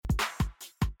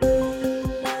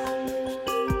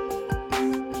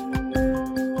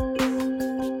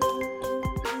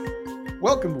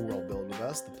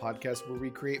podcast where we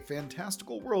create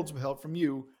fantastical worlds with help from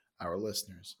you, our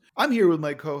listeners. I'm here with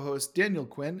my co-hosts Daniel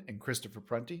Quinn and Christopher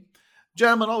Prunty.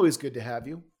 Gentlemen, always good to have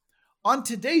you. On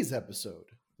today's episode,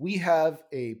 we have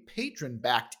a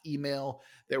patron-backed email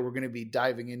that we're going to be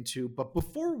diving into. But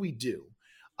before we do,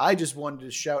 I just wanted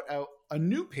to shout out a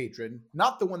new patron,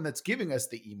 not the one that's giving us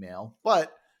the email,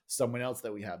 but someone else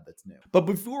that we have that's new. But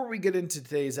before we get into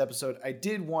today's episode, I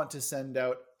did want to send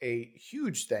out a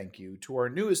huge thank you to our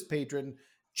newest patron,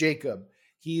 Jacob.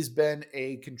 He's been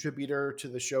a contributor to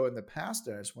the show in the past,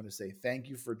 and I just want to say thank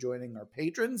you for joining our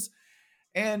patrons.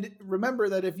 And remember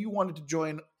that if you wanted to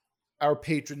join our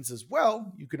patrons as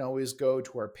well, you can always go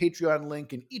to our Patreon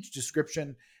link in each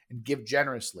description and give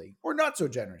generously, or not so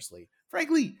generously.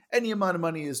 Frankly, any amount of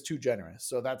money is too generous,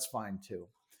 so that's fine too.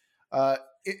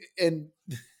 And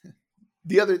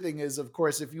the other thing is, of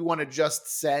course, if you want to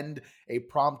just send a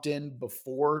prompt in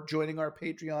before joining our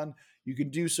Patreon, you can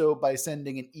do so by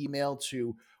sending an email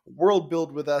to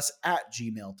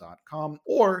worldbuildwithus@gmail.com,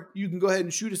 or you can go ahead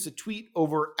and shoot us a tweet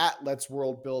over at Let's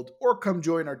World Build, or come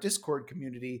join our Discord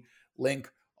community,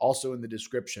 link also in the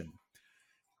description.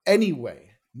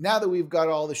 Anyway, now that we've got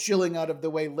all the shilling out of the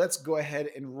way, let's go ahead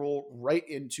and roll right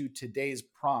into today's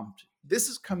prompt. This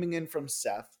is coming in from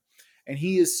Seth, and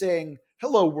he is saying,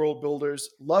 "Hello, world builders.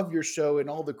 Love your show and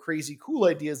all the crazy cool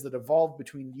ideas that evolve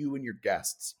between you and your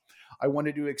guests. I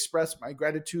wanted to express my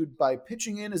gratitude by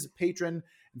pitching in as a patron,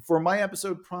 and for my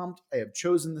episode prompt, I have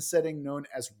chosen the setting known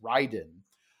as Raiden.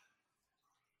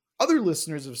 Other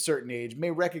listeners of a certain age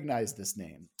may recognize this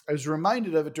name. I was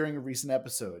reminded of it during a recent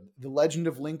episode, The Legend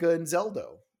of Linka and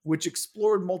Zelda, which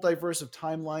explored multiverse of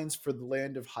timelines for the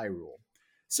land of Hyrule.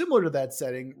 Similar to that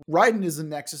setting, Raiden is a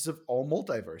nexus of all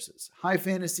multiverses, high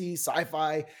fantasy,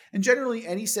 sci-fi, and generally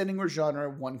any setting or genre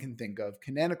one can think of,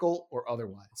 canonical or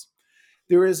otherwise.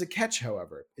 There is a catch,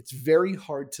 however. It's very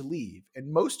hard to leave,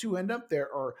 and most who end up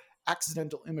there are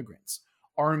accidental immigrants,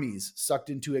 armies sucked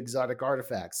into exotic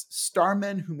artifacts,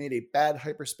 starmen who made a bad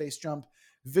hyperspace jump,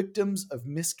 victims of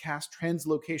miscast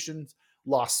translocations,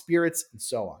 lost spirits, and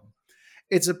so on.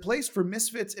 It's a place for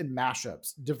misfits and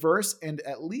mashups, diverse and,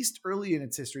 at least early in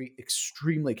its history,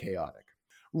 extremely chaotic.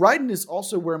 Raiden is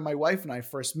also where my wife and I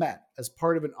first met, as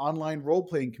part of an online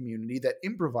role-playing community that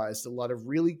improvised a lot of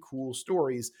really cool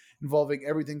stories involving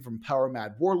everything from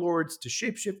power-mad warlords to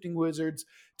shape-shifting wizards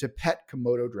to pet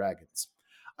Komodo dragons.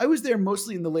 I was there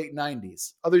mostly in the late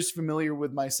 90s. Others familiar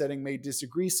with my setting may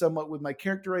disagree somewhat with my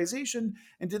characterization,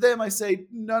 and to them I say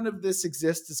none of this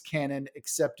exists as canon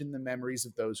except in the memories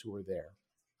of those who were there.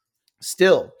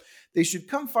 Still, they should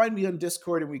come find me on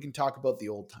Discord and we can talk about the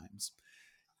old times.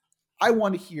 I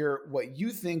want to hear what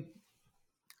you think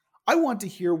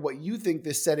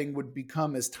this setting would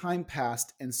become as time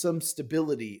passed and some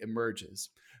stability emerges.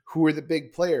 Who are the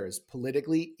big players,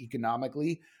 politically,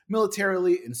 economically,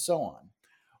 militarily, and so on?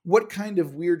 What kind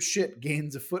of weird shit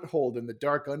gains a foothold in the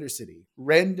dark undercity?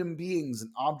 Random beings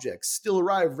and objects still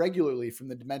arrive regularly from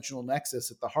the dimensional nexus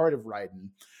at the heart of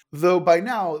Raiden, though by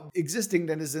now, existing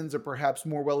denizens are perhaps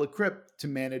more well-equipped to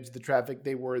manage the traffic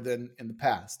they were than in the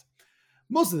past.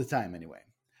 Most of the time, anyway.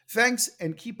 Thanks,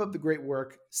 and keep up the great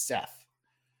work, Seth."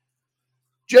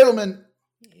 Gentlemen,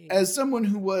 as someone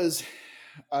who was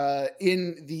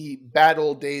in the bad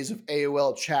old days of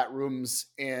AOL chat rooms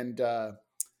and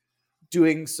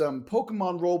doing some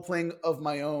Pokemon role-playing of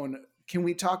my own, can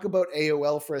we talk about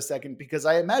AOL for a second? Because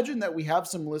I imagine that we have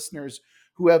some listeners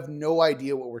who have no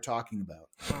idea what we're talking about.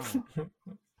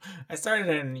 I started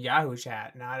in Yahoo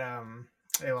chat, not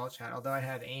AOL chat, although I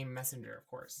had AIM Messenger, of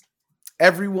course.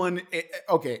 Everyone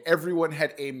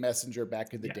had AIM Messenger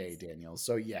back in the day, Daniel.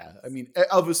 So yeah, I mean,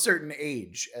 of a certain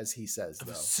age, as he says,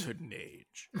 though. Of a certain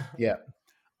age. Yeah.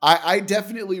 I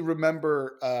definitely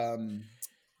remember,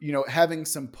 having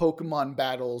some Pokemon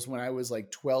battles when I was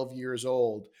like 12 years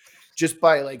old, just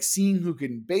by like seeing who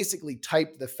can basically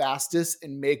type the fastest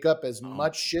and make up as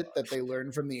much shit that they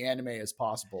learned from the anime as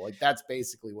possible. Like that's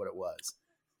basically what it was.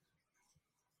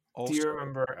 Also, do you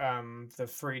remember the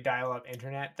free dial-up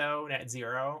internet though, Net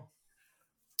Zero?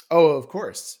 Oh, of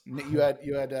course. You had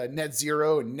Net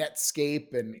Zero and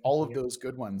Netscape and all of those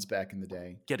good ones back in the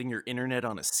day. Getting your internet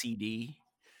on a CD.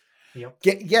 Yep.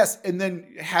 Yes, and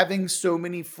then having so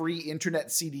many free internet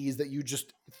CDs that you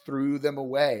just threw them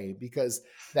away, because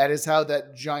that is how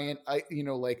that giant,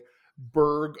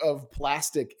 berg of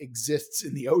plastic exists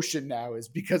in the ocean now, is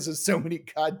because of so many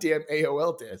goddamn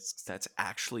AOL discs. That's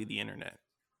actually the internet.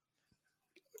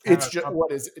 It's just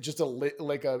what is it? Just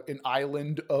an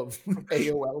island of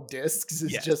AOL discs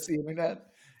is just the internet.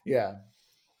 Yeah.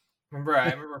 I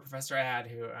remember a professor I had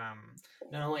who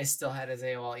not only still had his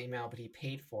AOL email, but he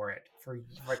paid for it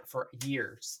for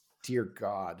years. Dear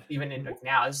God. Even in like,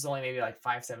 now, this is only maybe like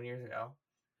 5-7 years ago.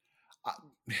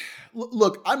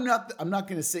 Look, I'm not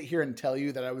going to sit here and tell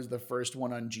you that I was the first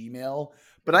one on Gmail,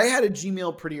 but I had a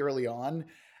Gmail pretty early on,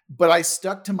 but I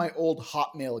stuck to my old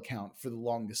Hotmail account for the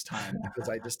longest time because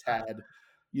I just had,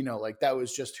 like that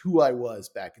was just who I was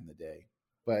back in the day.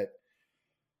 But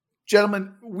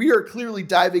gentlemen, we are clearly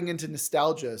diving into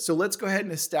nostalgia. So let's go ahead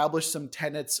and establish some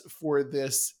tenets for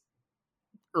this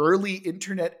early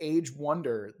internet age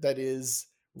wonder that is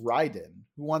Raiden.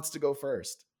 Who wants to go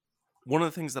first? One of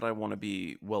the things that I want to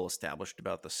be well established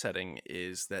about the setting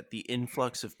is that the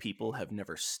influx of people have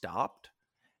never stopped.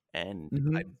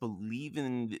 And I believe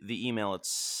in the email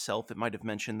itself, it might have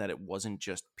mentioned that it wasn't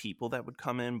just people that would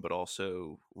come in, but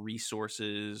also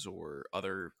resources or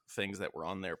other things that were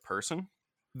on their person.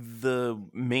 The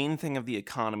main thing of the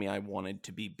economy I wanted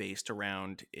to be based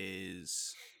around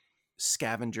is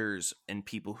scavengers and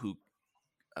people who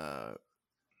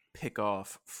pick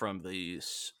off from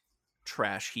this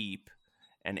trash heap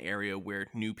an area where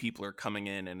new people are coming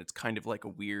in, and it's kind of like a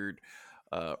weird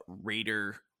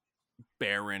raider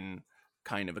baron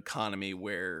kind of economy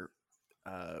where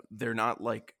they're not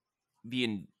like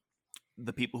the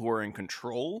people who are in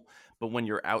control, but when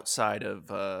you're outside of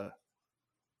the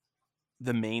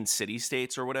main city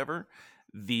states or whatever,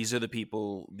 these are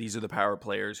the power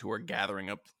players who are gathering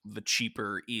up the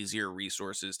cheaper, easier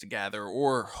resources to gather,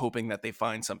 or hoping that they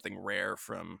find something rare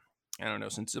from, I don't know,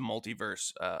 since it's a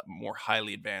multiverse, more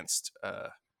highly advanced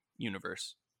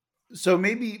universe. So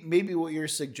maybe what you're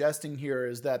suggesting here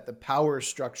is that the power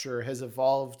structure has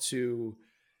evolved to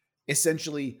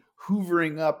essentially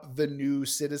hoovering up the new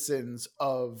citizens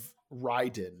of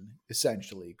Raiden,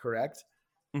 essentially, correct?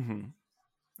 Mm-hmm.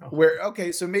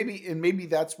 So maybe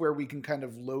that's where we can kind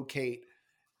of locate,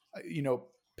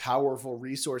 powerful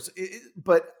resource.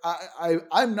 But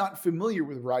I'm not familiar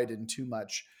with Raiden too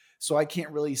much, so I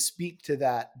can't really speak to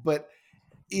that. But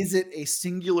is it a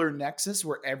singular nexus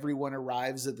where everyone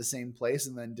arrives at the same place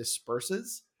and then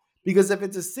disperses? Because if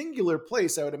it's a singular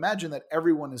place, I would imagine that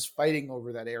everyone is fighting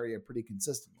over that area pretty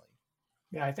consistently.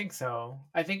 Yeah, I think so.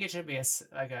 I think it should be a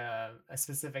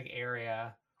specific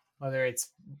area, whether it's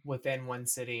within one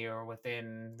city or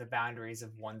within the boundaries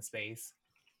of one space.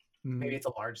 Maybe it's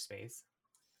a large space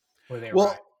where they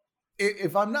arrive.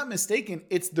 If I'm not mistaken,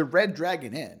 it's the Red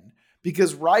Dragon Inn,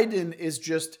 because Raiden is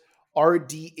just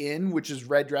RD Inn, which is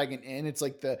Red Dragon Inn. It's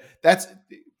like that's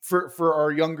for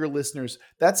our younger listeners,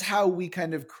 that's how we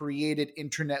kind of created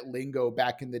internet lingo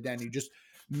back in the day. You just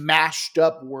mashed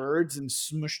up words and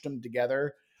smushed them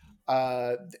together.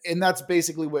 And that's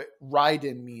basically what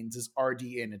Raiden means, is RD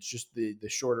Inn. It's just the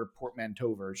shorter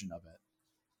portmanteau version of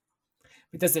it.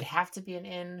 But does it have to be an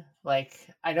inn? Like,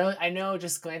 I know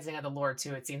just glancing at the lore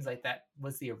too, it seems like that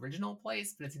was the original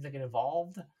place, but it seems like it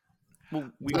evolved. Well,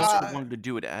 we also wanted to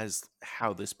do it as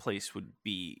how this place would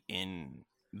be in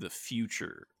the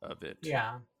future of it.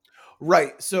 Yeah.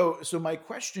 Right. So my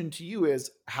question to you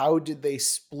is, how did they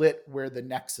split where the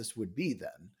nexus would be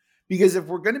then? Because if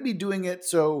we're going to be doing it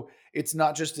so it's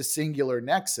not just a singular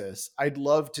nexus, I'd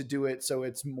love to do it so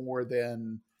it's more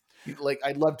than, like,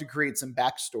 I'd love to create some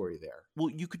backstory there. Well,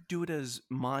 you could do it as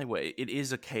my way. It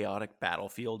is a chaotic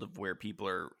battlefield of where people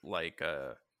are like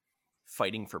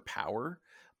fighting for power.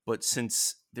 But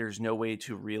since there's no way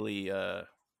to really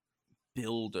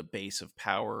build a base of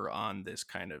power on this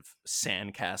kind of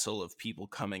sandcastle of people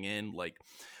coming in, like,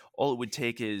 all it would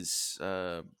take is,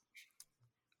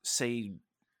 say,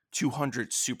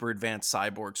 200 super advanced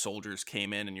cyborg soldiers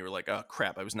came in and you were like, oh,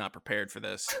 crap, I was not prepared for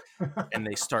this. And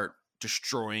they start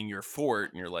destroying your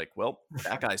fort and you're like, well,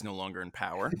 that guy's no longer in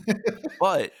power.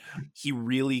 But he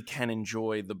really can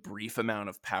enjoy the brief amount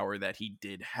of power that he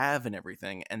did have and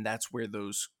everything. And that's where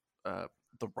those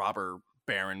the robber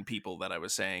baron people that I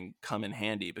was saying come in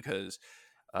handy, because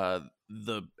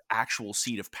the actual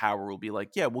seat of power will be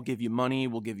like, yeah, we'll give you money,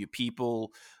 we'll give you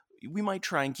people, we might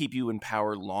try and keep you in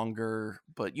power longer,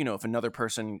 but if another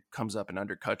person comes up and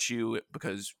undercuts you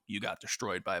because you got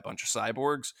destroyed by a bunch of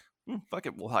cyborgs, fuck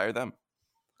it, we'll hire them.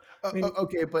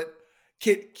 Okay, but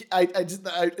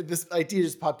this idea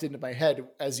just popped into my head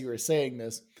as you were saying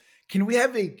this. Can we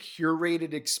have a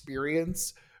curated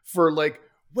experience for, like,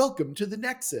 welcome to the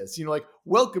Nexus, like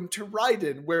welcome to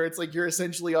Raiden, where it's like you're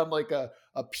essentially on like a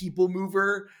people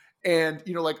mover, and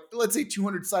like, let's say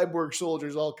 200 cyborg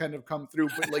soldiers all kind of come through,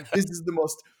 but like this is the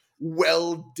most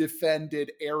well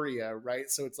defended area, right?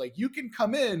 So it's like you can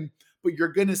come in, but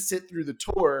you're gonna sit through the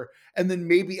tour, and then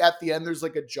maybe at the end there's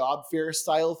like a job fair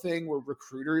style thing where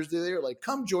recruiters do, they're like,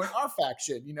 come join our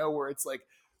faction, where it's like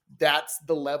that's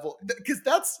the level, because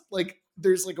that's like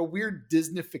there's like a weird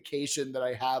Disneyfication that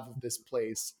I have of this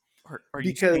place, Are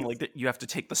you saying like that you have to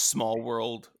take the Small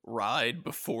World ride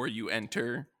before you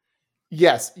enter?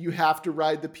 Yes, you have to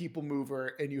ride the People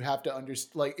Mover, and you have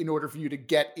to in order for you to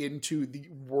get into the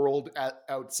world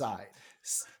outside.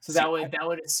 So that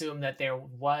would assume that there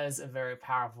was a very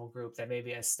powerful group that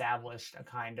maybe established a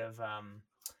kind of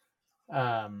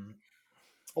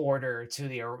order to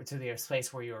the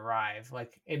place where you arrive.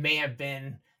 Like, it may have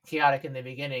been chaotic in the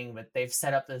beginning, but they've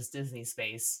set up this Disney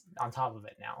space on top of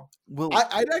it now. Well,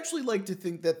 I'd actually like to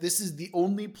think that this is the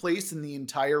only place in the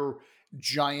entire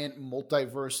giant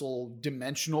multiversal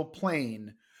dimensional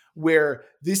plane where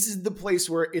this is the place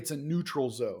where it's a neutral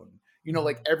zone. You know,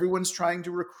 like everyone's trying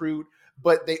to recruit,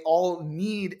 but they all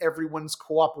need everyone's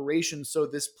cooperation so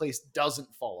this place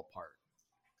doesn't fall apart.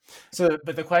 So,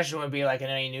 but the question would be, like, in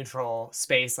any neutral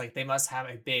space, like, they must have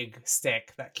a big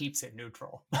stick that keeps it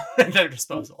neutral at their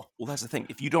disposal. Well, that's the thing.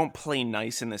 If you don't play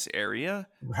nice in this area,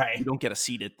 right, you don't get a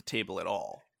seat at the table at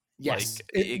all. Yes,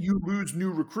 you lose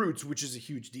new recruits, which is a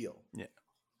huge deal. Yeah.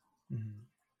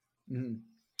 Mm-hmm. Mm-hmm.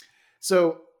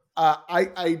 So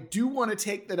I do want to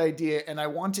take that idea, and I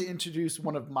want to introduce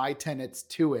one of my tenets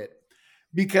to it,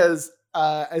 because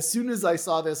as soon as I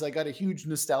saw this, I got a huge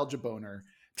nostalgia boner.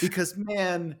 Because,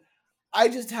 man, I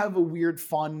just have a weird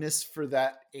fondness for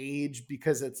that age,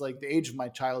 because it's like the age of my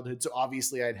childhood. So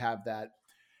obviously I'd have that.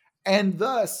 And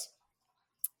thus,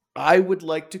 I would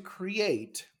like to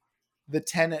create the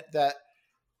tenet that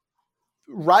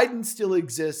Raiden still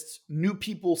exists. New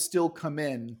people still come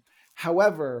in.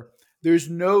 However, there's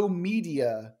no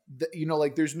media that, you know,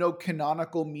 like there's no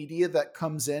canonical media that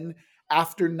comes in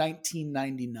after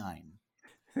 1999.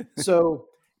 So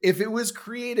if it was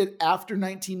created after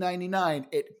 1999,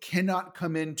 it cannot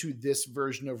come into this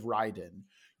version of Raiden.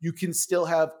 You can still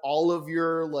have all of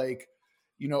your, like,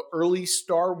 you know, early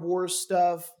Star Wars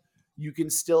stuff. You can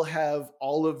still have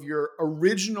all of your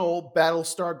original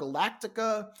Battlestar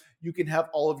Galactica. You can have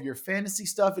all of your fantasy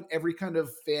stuff and every kind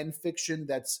of fan fiction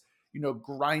that's, you know,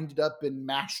 grinded up and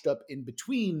mashed up in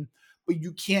between. But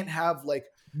you can't have, like,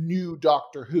 new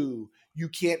Doctor Who. You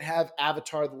can't have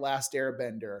Avatar: The Last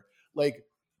Airbender. Like,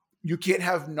 you can't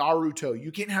have Naruto.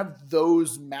 You can't have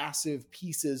those massive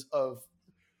pieces of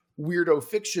weirdo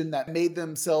fiction that made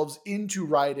themselves into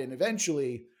Raiden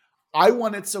eventually. I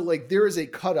want it so, like, there is a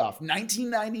cutoff.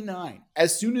 1999.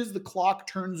 As soon as the clock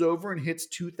turns over and hits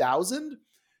 2000,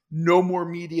 no more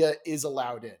media is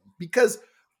allowed in. Because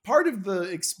part of the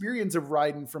experience of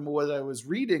Raiden, from what I was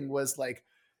reading, was like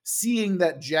seeing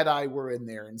that Jedi were in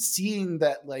there and seeing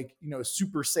that, like, you know,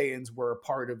 Super Saiyans were a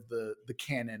part of the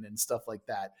canon and stuff like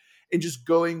that, and just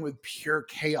going with pure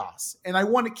chaos. And I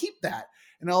want to keep that.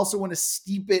 And I also want to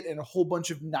steep it in a whole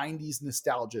bunch of 90s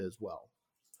nostalgia as well.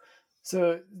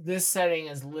 So this setting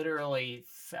is literally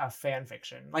a fan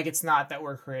fiction. Like, it's not that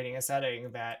we're creating a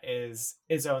setting that is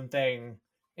its own thing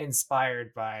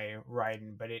inspired by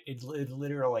Raiden, but it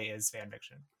literally is fan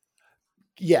fiction.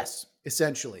 Yes,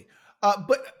 essentially.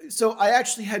 But so I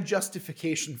actually had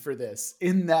justification for this,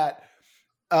 in that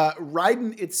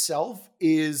Raiden itself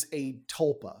is a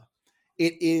tulpa.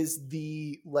 It is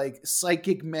the, like,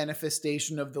 psychic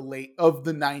manifestation of the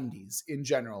 90s in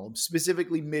general,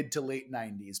 specifically mid to late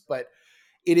 90s. But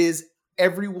it is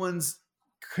everyone's,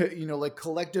 you know, like,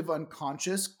 collective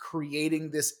unconscious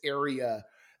creating this area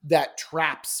that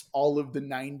traps all of the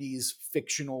 90s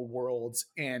fictional worlds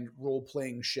and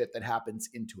role-playing shit that happens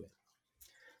into it.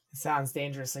 It sounds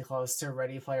dangerously close to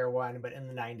Ready Player One, but in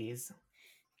the 90s.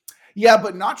 Yeah,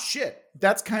 but not shit.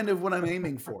 That's kind of what I'm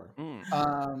aiming for.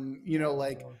 You know,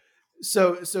 like,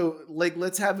 so like,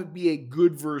 let's have it be a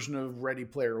good version of Ready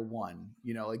Player One.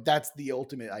 You know, like, that's the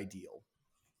ultimate ideal.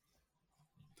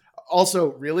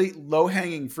 Also, really low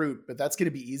hanging fruit, but that's going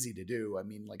to be easy to do. I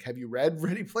mean, like, have you read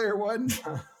Ready Player One?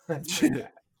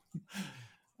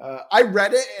 I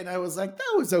read it and I was like,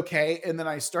 that was okay. And then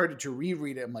I started to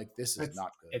reread it. I'm like, this is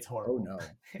not good. It's horrible. Oh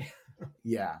no.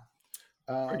 Yeah.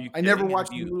 I never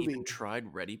watched the movie. You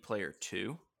tried Ready Player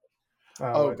 2?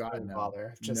 Oh God, no.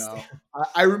 Bother. No.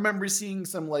 I remember seeing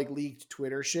some, like, leaked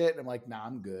Twitter shit. And I'm like, nah,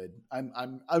 I'm good.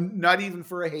 I'm not even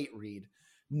for a hate read,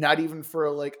 not even for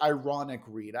a, like, ironic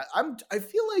read. I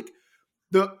feel like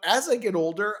as I get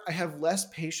older, I have less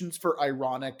patience for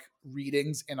ironic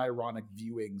readings and ironic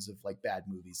viewings of, like, bad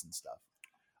movies and stuff.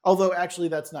 Although actually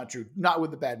that's not true. Not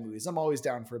with the bad movies. I'm always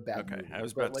down for a bad movie. I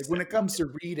was about to say, when it comes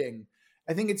to reading,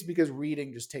 I think it's because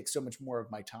reading just takes so much more of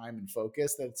my time and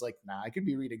focus that it's like, nah, I could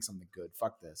be reading something good.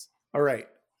 Fuck this. All right.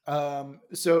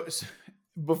 So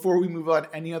before we move on,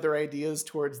 any other ideas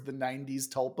towards the 90s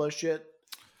tulpa shit?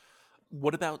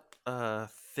 What about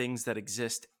things that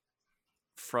exist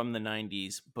from the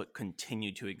 90s but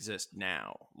continue to exist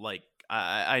now? Like,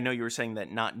 I know you were saying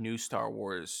that not new Star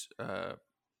Wars,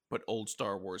 but old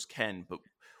Star Wars can. But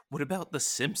what about the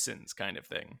Simpsons kind of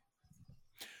thing?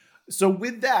 So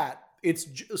with that,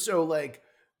 so like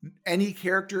any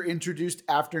character introduced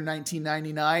after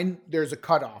 1999, there's a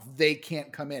cutoff. They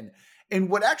can't come in. And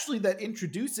what actually that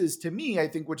introduces to me, I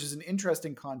think, which is an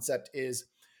interesting concept, is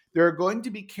there are going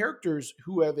to be characters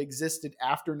who have existed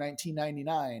after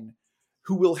 1999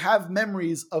 who will have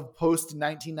memories of post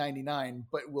 1999,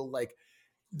 but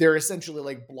they're essentially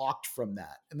like blocked from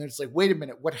that. And it's like, wait a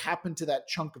minute, what happened to that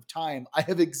chunk of time? I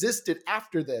have existed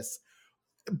after this.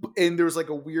 And there's like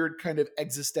a weird kind of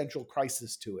existential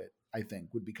crisis to it, I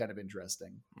think would be kind of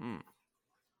interesting. Mm.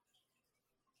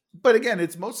 But again,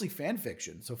 it's mostly fan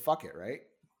fiction, so fuck it, right?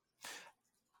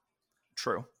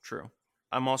 True.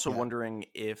 I'm also wondering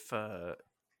if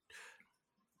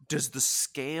does the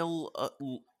scale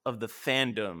of the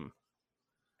fandom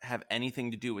have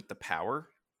anything to do with the power?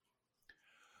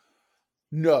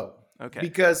 No. Okay.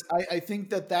 Because I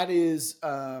think that is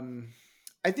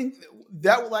I think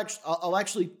that will actually, I'll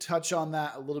actually touch on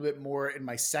that a little bit more in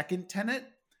my second tenet.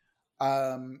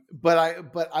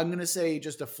 But I'm going to say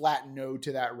just a flat no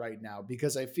to that right now,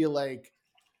 because I feel like,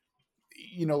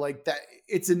 like that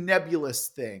it's a nebulous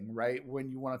thing, right? When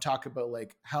you want to talk about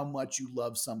like how much you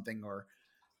love something or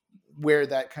where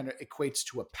that kind of equates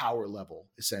to a power level,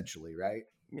 essentially, right?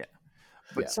 Yeah.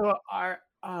 But so are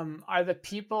the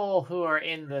people who are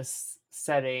in this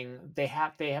setting, they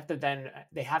have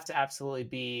to absolutely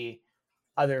be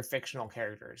other fictional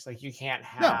characters. Like you can't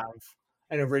have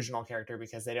an original character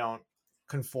because they don't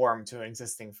conform to an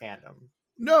existing fandom.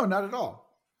 No, not at all.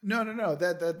 No.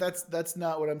 That's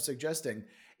not what I'm suggesting.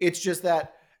 It's just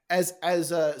that as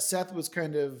Seth was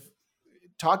kind of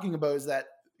talking about, is that,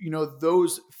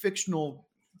 those fictional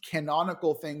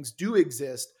canonical things do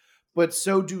exist, but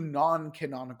so do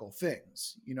non-canonical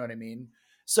things. You know what I mean?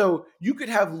 So you could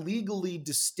have legally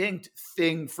distinct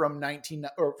thing from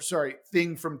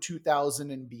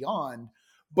 2000 and beyond,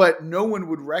 but no one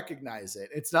would recognize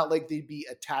it. It's not like they'd be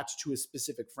attached to a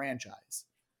specific franchise.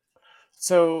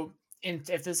 So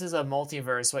if this is a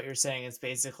multiverse, what you're saying is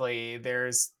basically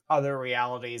there's other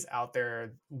realities out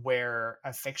there where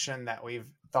a fiction that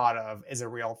we've thought of is a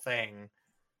real thing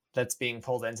that's being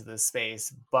pulled into this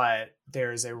space, but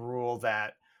there's a rule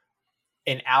that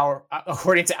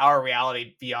according to our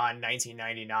reality beyond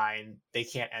 1999, they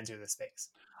can't enter the space.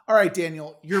 All right,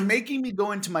 Daniel, you're making me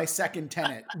go into my second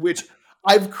tenet, which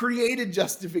I've created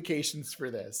justifications for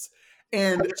this.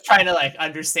 And I'm just trying to like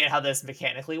understand how this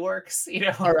mechanically works,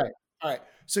 All right.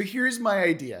 So here's my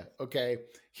idea. Okay.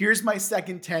 Here's my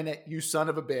second tenet, you son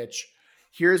of a bitch.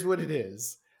 Here's what it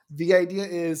is. The idea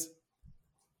is,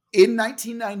 in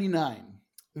 1999,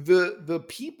 the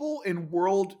people in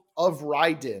world of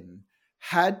Raiden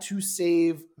had to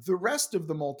save the rest of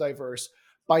the multiverse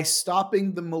by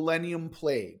stopping the Millennium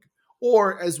Plague,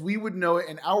 or as we would know it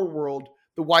in our world,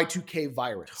 the Y2K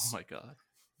virus. Oh my God.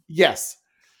 Yes.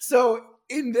 So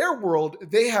in their world,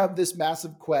 they have this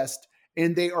massive quest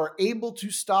and they are able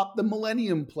to stop the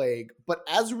Millennium Plague. But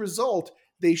as a result,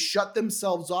 they shut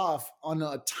themselves off on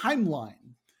a timeline.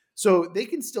 So they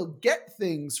can still get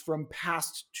things from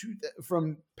past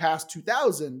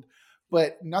 2000,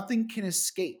 but nothing can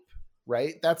escape,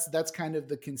 right? That's kind of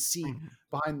the conceit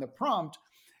behind the prompt.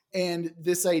 And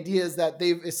this idea is that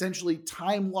they've essentially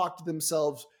time locked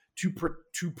themselves to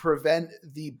prevent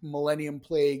the Millennium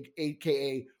Plague,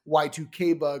 aka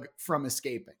Y2K bug, from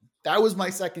escaping. That was my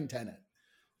second tenet.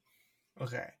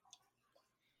 Okay.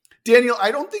 Daniel, I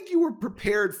don't think you were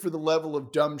prepared for the level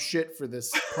of dumb shit for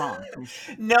this prompt.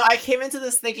 No, I came into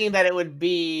this thinking that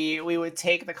we would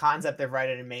take the concept of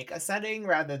Raiden and make a setting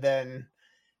rather than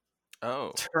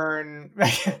turn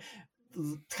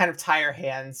kind of tie our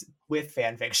hands with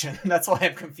fan fiction. That's why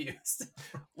I'm confused.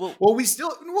 We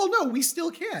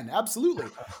still can, absolutely.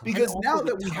 Because now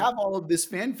that we have all of this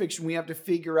fan fiction, we have to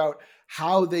figure out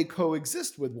how they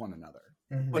coexist with one another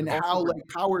and how like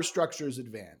power structures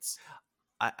advance.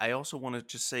 I also want to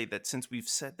just say that since we've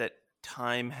said that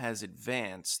time has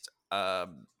advanced, how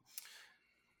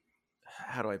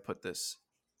do I put this?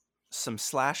 Some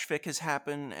slash fic has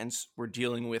happened, and we're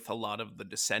dealing with a lot of the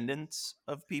descendants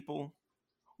of people.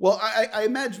 Well, I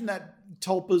imagine that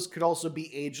tulpas could also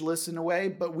be ageless in a way,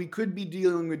 but we could be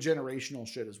dealing with generational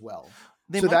shit as well.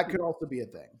 That could also be a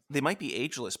thing. They might be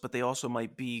ageless, but they also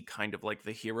might be kind of like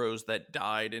the heroes that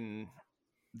died in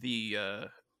the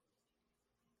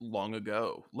long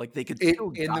ago. Like they could still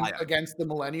die against the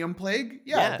Millennium Plague.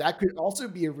 Yeah, that could also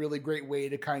be a really great way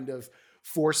to kind of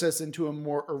force us into a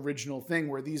more original thing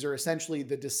where these are essentially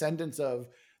the descendants of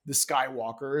the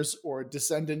Skywalkers or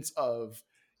descendants of,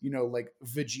 like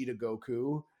Vegeta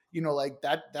Goku, like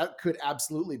that could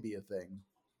absolutely be a thing.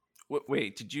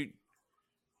 Wait, did you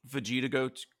Vegeta go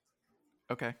to...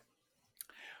 Okay.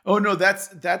 Oh no, that's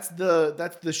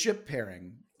the ship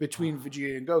pairing between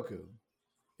Vegeta and Goku,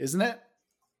 isn't it?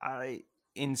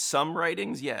 In some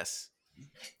writings, yes.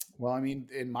 Well, I mean,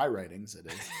 in my writings, it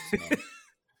is. So.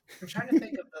 I'm trying to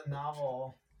think of the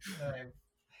novel that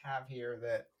I have here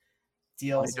that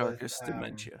deals My with Darkest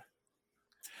Dementia.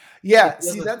 Yeah,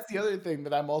 see, that's the other thing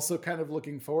that I'm also kind of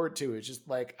looking forward to. It's just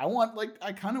like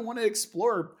I kind of want to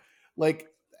explore like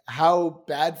how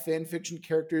bad fan fiction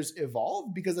characters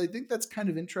evolve, because I think that's kind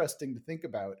of interesting to think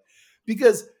about,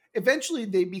 because eventually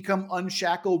they become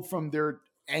unshackled from their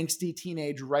angsty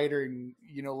teenage writing.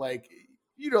 Like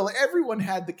everyone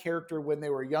had the character when they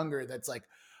were younger that's like,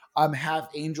 I'm half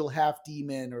angel, half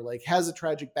demon, or like has a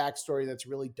tragic backstory that's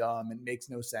really dumb and makes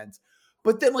no sense.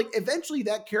 But then like eventually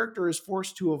that character is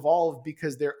forced to evolve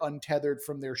because they're untethered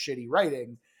from their shitty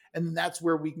writing. And then that's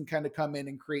where we can kind of come in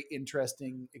and create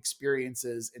interesting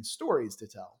experiences and stories to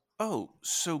tell. Oh,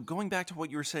 so going back to what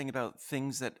you were saying about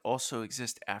things that also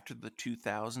exist after the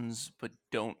 2000s but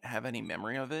don't have any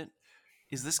memory of it,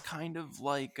 is this kind of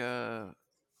like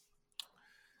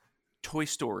Toy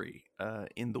Story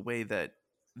in the way that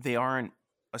they aren't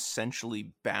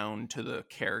essentially bound to the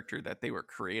character that they were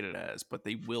created as, but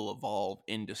they will evolve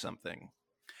into something?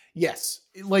 Yes.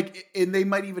 Like, and they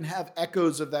might even have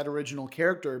echoes of that original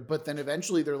character, but then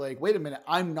eventually they're like, wait a minute,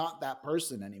 I'm not that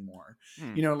person anymore.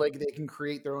 Like they can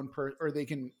create their own or they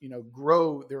can,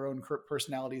 grow their own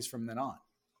personalities from then on.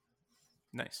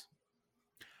 Nice.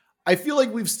 I feel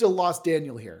like we've still lost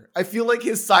Daniel here. I feel like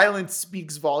his silence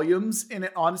speaks volumes, and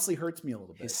it honestly hurts me a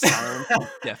little bit. His silence is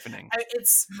deafening.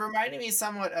 It's reminding me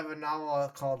somewhat of a novel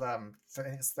called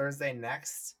it's Thursday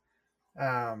Next.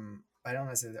 I don't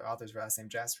want to say the author's last name,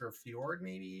 Jasper Fjord,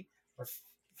 maybe, or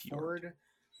Fjord.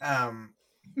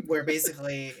 Where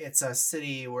basically it's a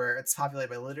city where it's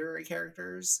populated by literary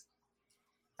characters.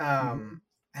 And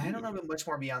I don't know much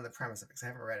more beyond the premise of it because I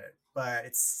haven't read it, but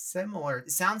it's similar. It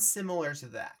sounds similar to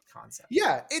that concept.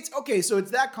 Yeah, it's okay. So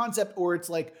it's that concept, or it's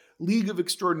like League of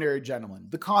Extraordinary Gentlemen,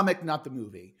 the comic, not the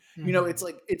movie. It's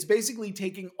like, it's basically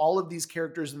taking all of these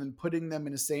characters and then putting them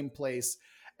in the same place.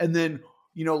 And then,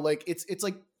 like it's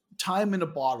like time in a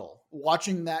bottle,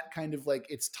 watching that kind of like,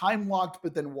 it's time locked,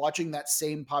 but then watching that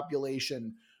same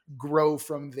population grow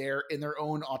from there in their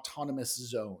own autonomous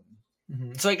zone.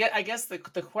 So I guess the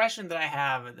question that I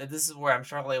have, and this is where I'm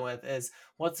struggling with, is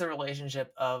what's the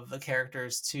relationship of the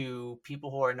characters to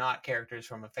people who are not characters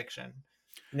from a fiction?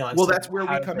 Well, that's where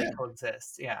we come in.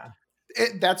 Coexist. Yeah.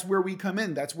 That's where we come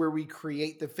in. That's where we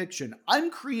create the fiction.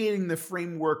 I'm creating the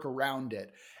framework around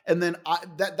it. And then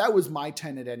that was my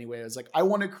tenet anyway. I was like, I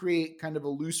want to create kind of a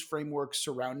loose framework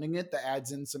surrounding it that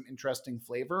adds in some interesting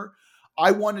flavor.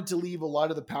 I wanted to leave a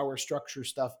lot of the power structure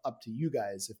stuff up to you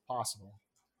guys if possible.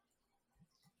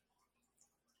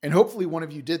 And hopefully one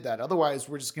of you did that. Otherwise,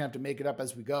 we're just going to have to make it up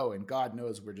as we go. And God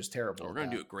knows we're just terrible. We're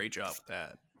going to do a great job with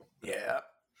that. Yeah.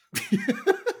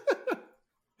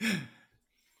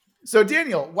 So,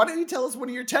 Daniel, why don't you tell us one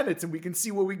of your tenets and we can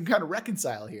see what we can kind of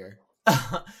reconcile here?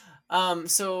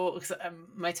 So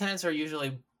my tenets are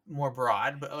usually more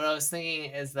broad, but what I was thinking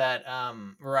is that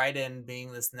Raiden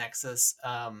being this nexus,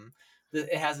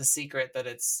 it has a secret that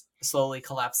it's slowly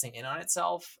collapsing in on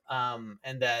itself,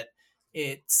 and that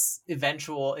it's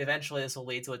eventually this will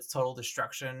lead to its total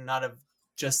destruction, not of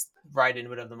just Raiden,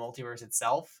 but of the multiverse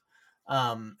itself.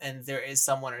 And there is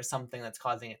someone or something that's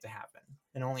causing it to happen,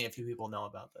 and only a few people know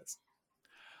about this.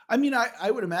 I mean,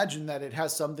 I would imagine that it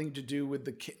has something to do with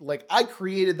like I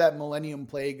created that Millennium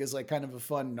Plague as like kind of a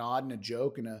fun nod and a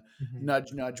joke and a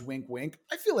nudge, nudge, wink, wink.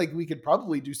 I feel like we could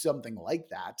probably do something like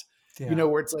that,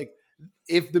 where it's like,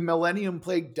 if the Millennium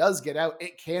Plague does get out,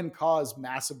 it can cause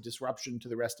massive disruption to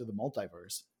the rest of the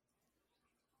multiverse.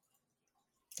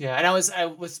 Yeah, and I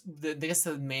guess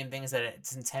the main thing is that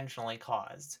it's intentionally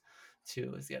caused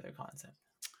too, is the other concept.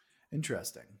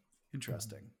 Interesting.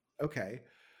 Okay.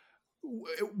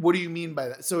 What do you mean by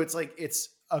that? So it's like, it's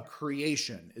a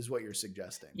creation is what you're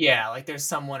suggesting. Yeah, like there's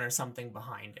someone or something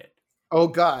behind it. Oh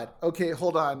God. Okay,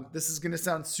 hold on. This is going to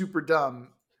sound super dumb.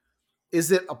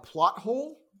 Is it a plot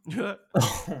hole? Oh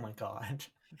my God.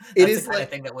 It That's is the kind like of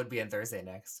thing that would be in Thursday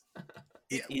Next.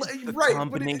 It is the right,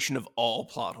 combination of all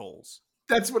plot holes.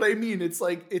 That's what I mean. It's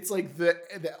like the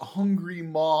hungry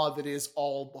maw that is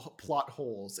all plot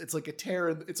holes. It's like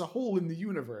it's a hole in the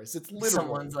universe. It's literally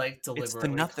someone's like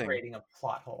deliberately creating a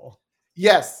plot hole.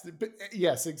 Yes,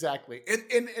 exactly.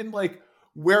 And like,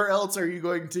 where else are you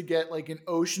going to get like an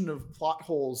ocean of plot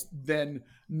holes than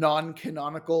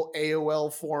non-canonical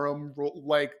AOL forum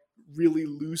like really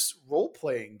loose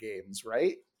role-playing games,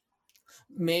 right?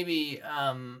 Maybe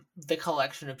the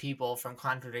collection of people from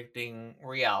contradicting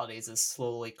realities is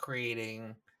slowly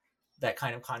creating that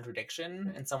kind of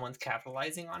contradiction, and someone's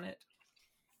capitalizing on it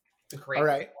to create All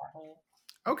right. that whole.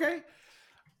 Okay.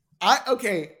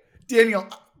 Daniel,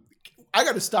 I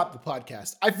got to stop the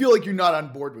podcast. I feel like you're not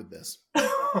on board with this.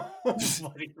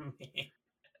 What do you mean?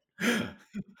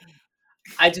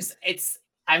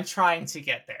 I'm trying to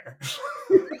get there.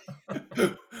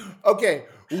 Okay,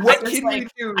 what can we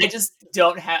do?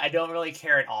 I don't really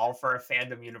care at all for a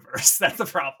fandom universe. That's the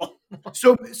problem.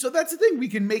 So that's the thing. We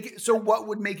can make it. So what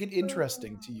would make it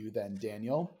interesting to you then,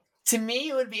 Daniel? To me,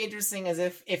 it would be interesting as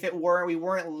if it were, we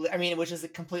weren't, I mean, which is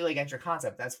completely against your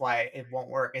concept. That's why it won't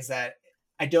work, is that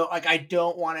I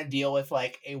don't want to deal with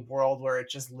like a world where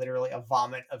it's just literally a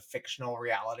vomit of fictional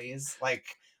realities. Like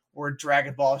where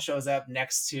Dragon Ball shows up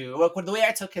next to, look, the way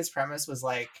I took his premise was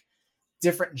like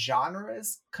different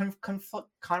genres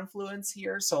confluence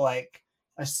here. So like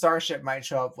a starship might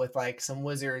show up with like some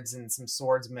wizards and some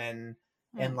swordsmen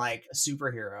and like a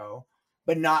superhero,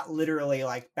 but not literally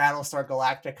like Battlestar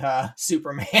Galactica,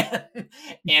 Superman,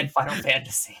 and Final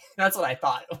Fantasy. That's what I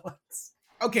thought it was.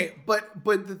 Okay, but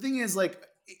the thing is, like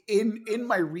in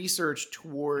my research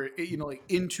toward, like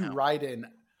into Raiden,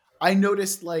 I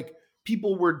noticed like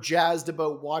people were jazzed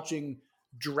about watching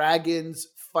dragons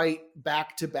fight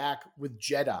back to back with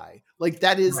Jedi. Like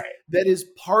that is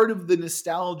part of the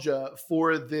nostalgia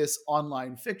for this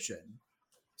online fiction.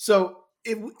 So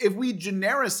if we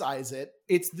genericize it,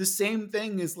 it's the same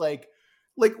thing as like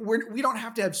we don't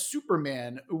have to have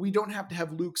Superman, we don't have to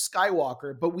have Luke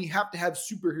Skywalker, but we have to have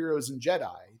superheroes and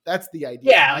Jedi. That's the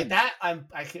idea. Yeah, like that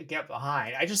I could get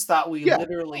behind. I just thought we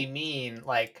literally mean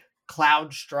like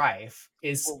Cloud Strife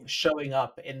is showing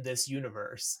up in this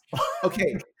universe.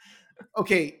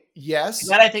 Okay, yes.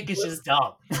 That I think is just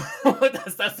dumb.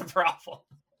 That's the problem.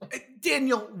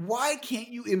 Daniel, why can't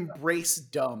you embrace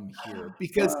dumb here?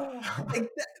 Because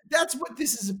that's what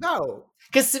this is about.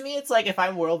 Because to me, it's like if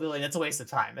I'm world building, it's a waste of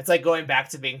time. It's like going back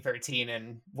to being 13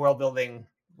 and world building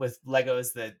with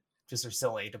Legos that just are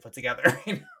silly to put together.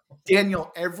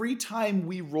 Daniel, every time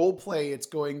we role play, it's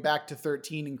going back to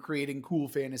 13 and creating cool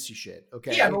fantasy shit.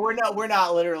 Okay. Yeah, but we're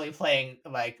not literally playing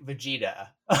like Vegeta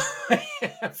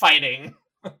fighting.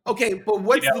 Okay, but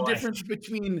what's the difference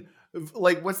between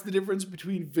Vegeta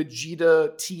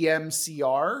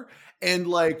TMCR and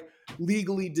like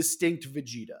legally distinct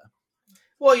Vegeta?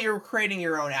 Well, you're creating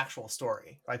your own actual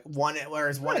story. Like one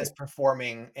is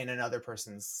performing in another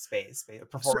person's space,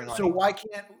 performing.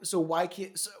 So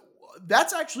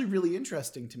that's actually really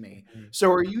interesting to me. Mm-hmm.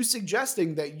 So are you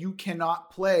suggesting that you cannot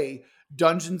play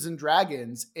Dungeons and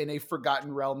Dragons in a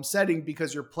Forgotten Realm setting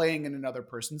because you're playing in another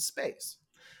person's space?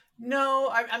 No,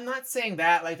 I'm not saying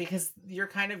that, like, because you're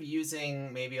kind of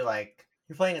using maybe like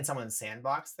you're playing in someone's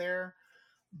sandbox there.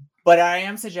 But I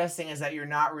am suggesting is that you're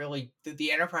not really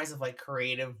the enterprise of like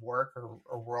creative work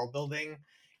or world building.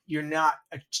 You're not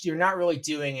really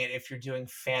doing it if you're doing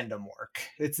fandom work.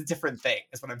 It's a different thing,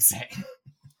 is what I'm saying.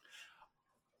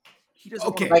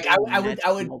 Okay, like I would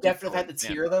definitely have to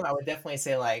tier them. I would definitely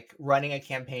say like running a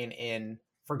campaign in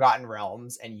Forgotten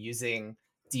Realms and using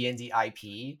D&D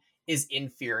IP is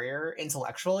inferior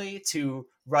intellectually to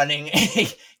running a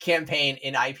campaign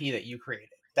in IP that you created.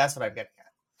 That's what I'm getting at.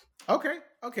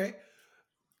 Okay.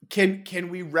 Can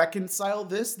we reconcile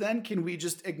this then? Can we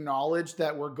just acknowledge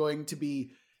that we're going to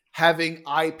be having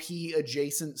IP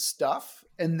adjacent stuff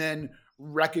and then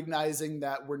recognizing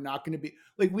that we're not going to be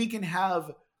like we can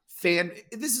have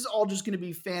this is all just going to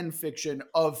be fan fiction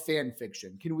of fan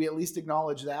fiction. Can we at least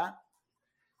acknowledge that?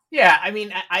 Yeah, I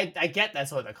mean, I get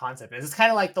that's what the concept is. It's kind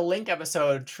of like the Link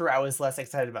episode. True, I was less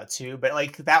excited about too, but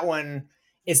like that one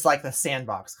is like the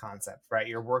sandbox concept, right?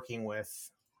 You're working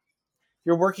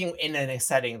in a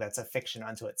setting that's a fiction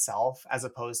unto itself, as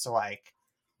opposed to like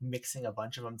mixing a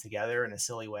bunch of them together in a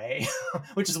silly way,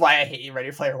 which is why I hate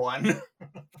Ready Player One.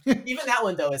 Even that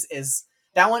one though is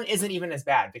that one isn't even as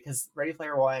bad because Ready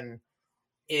Player One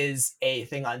is a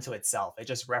thing unto itself. It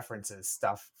just references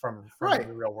stuff from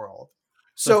the real world.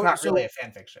 So it's not really a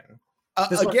fan fiction.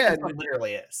 This one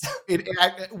literally is.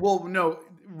 No,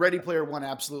 Ready Player One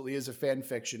absolutely is a fan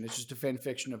fiction. It's just a fan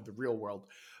fiction of the real world.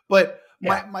 But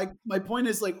my point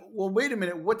is like, well, wait a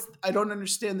minute. I don't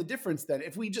understand the difference then.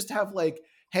 If we just have like,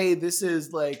 hey, this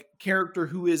is like character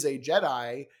who is a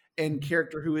Jedi and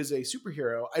character who is a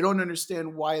superhero, I don't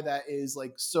understand why that is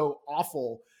like so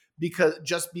awful because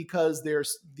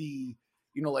there's the,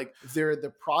 like they're the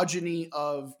progeny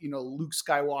of, Luke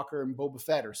Skywalker and Boba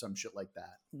Fett or some shit like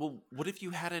that. Well, what if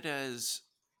you had it as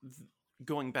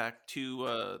going back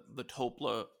to the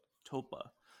Topa?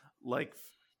 like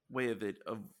way of it,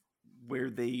 of where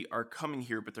they are coming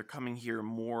here, but they're coming here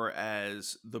more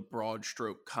as the broad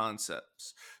stroke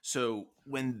concepts. So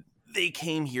when they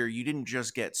came here, you didn't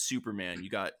just get Superman,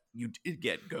 you did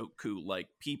get Goku like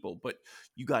people, but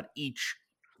you got each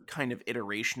kind of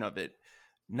iteration of it.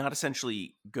 Not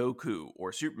essentially Goku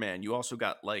or Superman. You also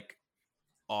got like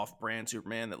off-brand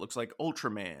Superman that looks like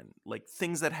Ultraman, like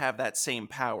things that have that same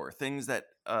power, things that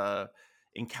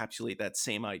encapsulate that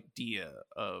same idea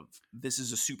of this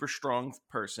is a super strong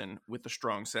person with a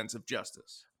strong sense of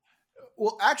justice.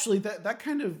 Well, actually, that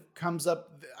kind of comes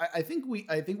up. I think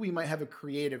we might have a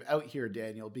creative out here,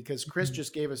 Daniel, because Chris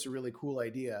just gave us a really cool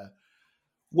idea.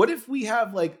 What if we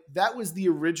have like that was the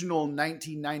original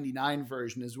 1999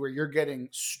 version, is where you're getting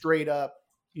straight up,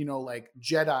 like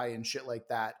Jedi and shit like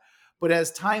that. But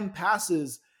as time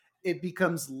passes, it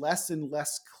becomes less and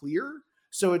less clear.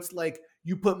 So it's like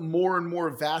you put more and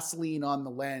more Vaseline on the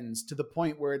lens to the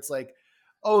point where it's like,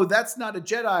 oh, that's not a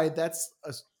Jedi, that's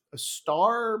a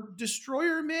star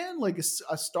destroyer, man, like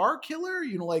a star killer,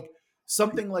 like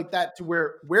something like that, to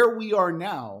where we are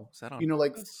now,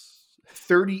 like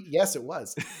 30, yes, it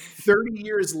was 30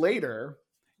 years later,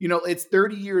 it's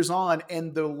 30 years on,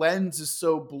 and the lens is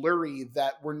so blurry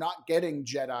that we're not getting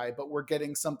Jedi, but we're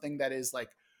getting something that is like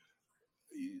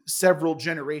several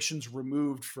generations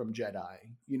removed from Jedi,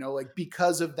 like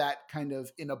because of that kind of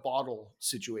time in a bottle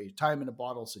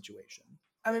situation.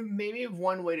 I mean, maybe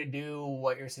one way to do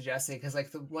what you're suggesting, because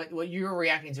like what you're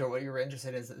reacting to or what you're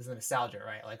interested in is the nostalgia,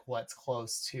 right? Like what's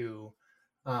close to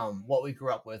what we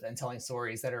grew up with and telling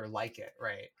stories that are like it,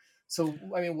 right? So,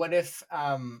 I mean, what if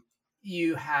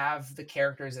you have the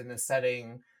characters in the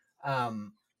setting,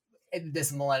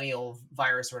 this millennial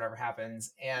virus or whatever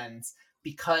happens, and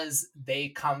because they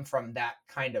come from that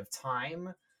kind of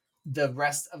time, the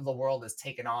rest of the world has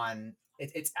taken on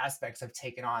its aspects have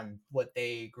taken on what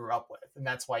they grew up with. And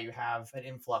that's why you have an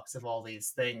influx of all these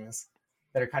things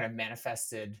that are kind of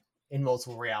manifested in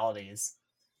multiple realities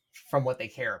from what they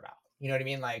care about. You know what I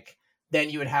mean? Like, then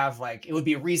you would have like, it would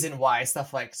be a reason why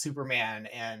stuff like Superman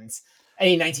and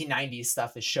any 1990s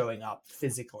stuff is showing up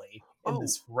physically in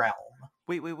this realm.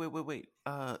 Wait.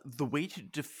 The way to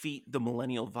defeat the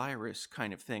millennial virus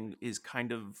kind of thing is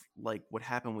kind of like what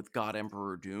happened with God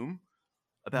Emperor Doom,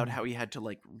 about how he had to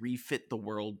like refit the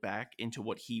world back into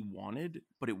what he wanted,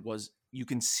 but you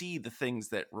can see the things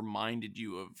that reminded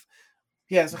you of.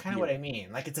 Yeah, that's kind of what I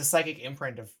mean. Like, it's a psychic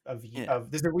imprint of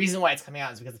there's a reason why it's coming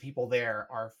out is because the people there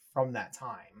are from that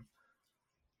time.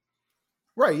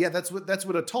 Right. Yeah. That's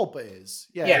what a tulpa is.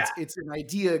 Yeah. It's an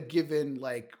idea given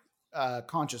like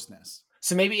consciousness.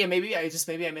 So maybe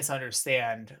I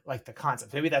misunderstand like the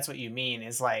concept. Maybe that's what you mean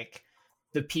is like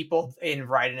the people in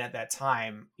Raiden at that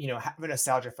time, have a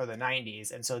nostalgia for the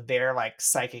 90s. And so their like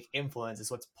psychic influence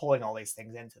is what's pulling all these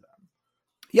things into them.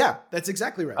 Yeah, that's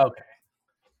exactly right. Okay.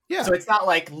 Yeah. So it's not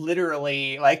like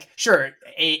literally like, sure,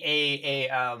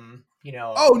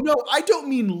 Oh no, I don't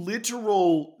mean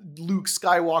literal Luke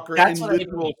Skywalker and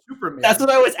literal Superman. That's what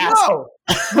I was asking.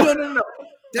 No.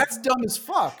 That's dumb as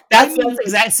fuck. That's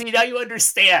exactly. See, now you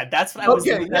understand. That's what I was.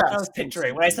 That's what I was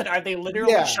picturing when I said, "Are they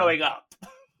literally showing up?"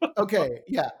 Okay,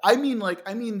 yeah. I mean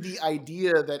the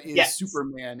idea that is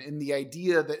Superman, and the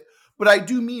idea that, but I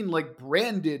do mean like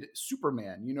branded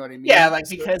Superman. You know what I mean? Yeah, like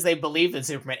because they believe in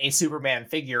Superman, a Superman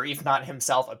figure, if not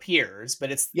himself, appears.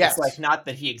 But it's like not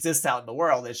that he exists out in the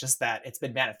world. It's just that it's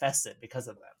been manifested because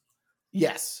of them.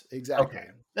 Yes, exactly. Okay.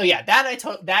 Oh yeah, that I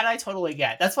totally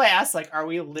get. That's why I asked, like, are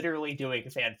we literally doing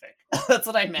fanfic? That's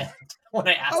what I meant when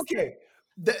I asked. Okay.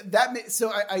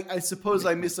 So I suppose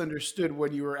I misunderstood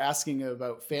when you were asking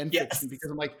about fanfiction,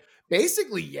 because I'm like,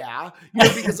 basically, yeah.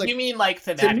 Because like you mean like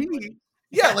thematically?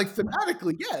 Like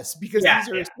thematically, yes, because these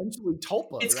are essentially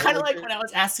tulpa. It's kind of like when I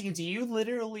was asking you, do you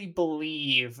literally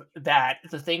believe that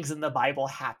the things in the Bible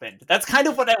happened? That's kind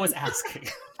of what I was asking.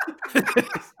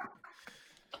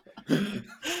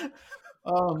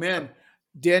 Oh man,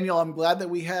 Daniel, I'm glad that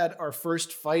we had our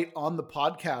first fight on the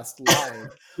podcast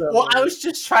live. So, well, I was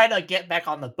just trying to get back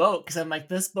on the boat because I'm like,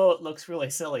 this boat looks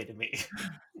really silly to me.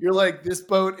 You're like, this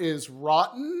boat is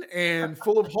rotten and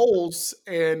full of holes,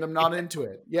 and I'm not into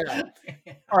it. Yeah.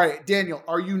 All right, Daniel,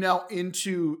 are you now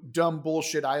into Dumb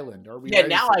Bullshit Island? Are we? Yeah,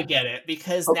 now I get it,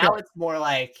 because now it's more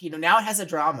like, now it has a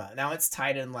drama. Now it's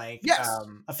tied in like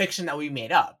a fiction that we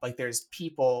made up. Like there's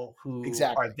people who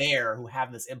are there who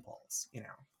have this impulse.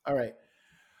 All right.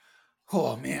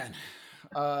 Oh man.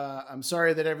 I'm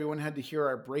sorry that everyone had to hear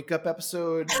our breakup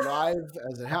episode live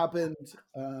as it happened.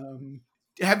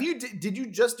 Did you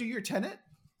just do your Tenet?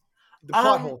 The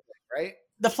plot hole thing, right?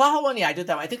 The plot hole one, yeah, I did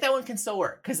that one. I think that one can still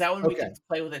work, because that one we can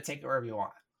play with it, take it wherever you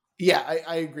want. Yeah,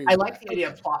 I agree I with like that. the idea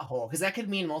of plot hole, because that could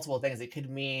mean multiple things. It could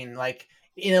mean, like,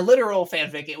 in a literal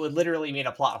fanfic, it would literally mean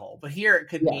a plot hole. But here it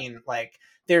could Yeah. mean, like,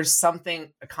 there's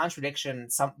something, a contradiction,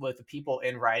 with the people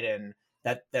in Raiden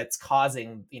that's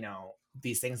causing,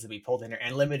 these things to be pulled in there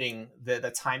and limiting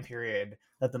the time period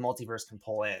that the multiverse can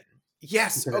pull in.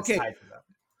 Yes. Because it's Okay. tied to them.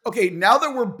 Okay, now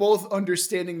that we're both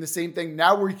understanding the same thing,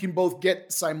 now we can both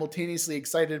get simultaneously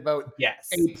excited about Yes.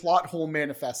 a plot hole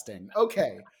manifesting.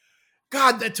 Okay.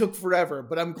 God, that took forever,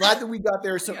 but I'm glad that we got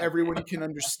there so everyone can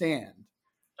understand.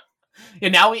 Yeah,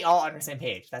 now we all are on the same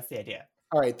page. That's the idea.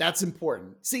 All right, that's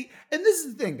important. See, and this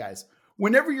is the thing, guys.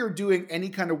 Whenever you're doing any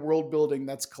kind of world building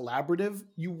that's collaborative,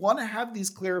 you want to have these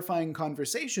clarifying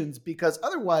conversations, because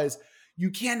otherwise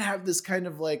you can't have this kind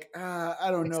of like, I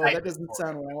don't know, that doesn't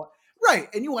sound what I want. Right.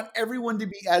 And you want everyone to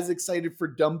be as excited for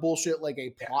dumb bullshit like a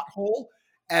plot hole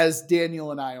as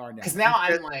Daniel and I are now. Because now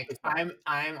I'm like,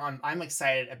 I'm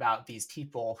excited about these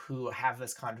people who have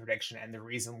this contradiction, and the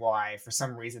reason why, for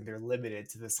some reason, they're limited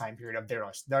to this time period of their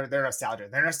nostalgia.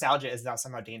 Their nostalgia is now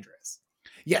somehow dangerous.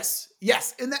 Yes,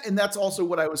 and that's also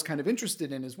what I was kind of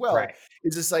interested in as well. Right.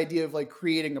 Is this idea of like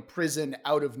creating a prison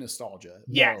out of nostalgia?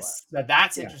 Yes,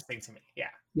 that's interesting to me.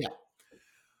 Yeah.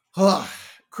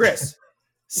 Chris,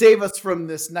 save us from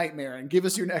this nightmare and give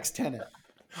us your next tenet.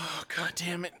 Oh, God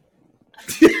damn it.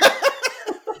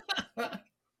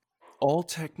 All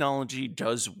technology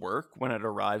does work when it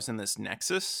arrives in this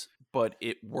nexus, but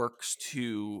it works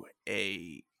to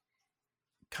a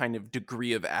kind of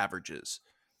degree of averages.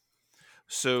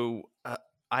 So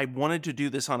I wanted to do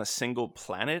this on a single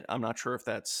planet. I'm not sure if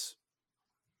that's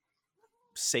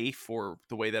safe or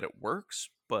the way that it works,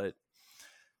 but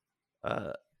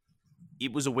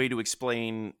it was a way to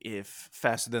explain if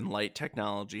faster than light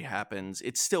technology happens.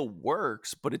 It still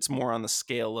works, but it's more on the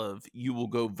scale of you will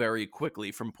go very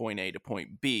quickly from point A to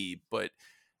point B, but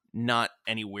not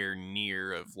anywhere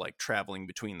near of like traveling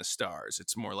between the stars.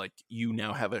 It's more like you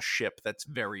now have a ship that's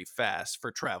very fast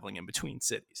for traveling in between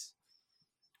cities.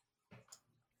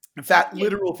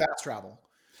 Literal fast travel.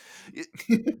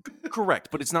 Correct,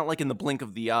 but it's not like in the blink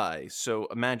of the eye. So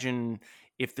imagine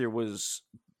if there was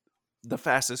the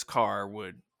fastest car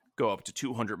would go up to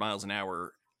 200 miles an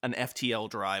hour. An FTL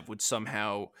drive would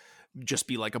somehow just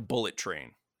be like a bullet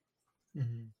train.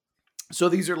 Mm-hmm. So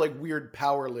these are like weird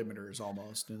power limiters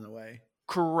almost in a way.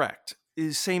 Correct.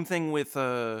 Same thing with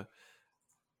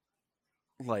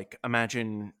like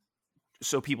imagine,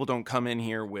 so people don't come in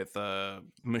here with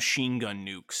machine gun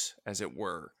nukes, as it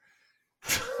were.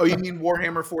 Oh, you mean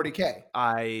Warhammer 40K?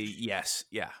 Yes,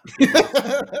 yeah.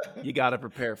 You got to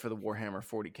prepare for the Warhammer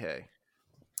 40K.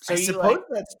 So I suppose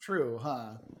that's true,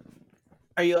 huh?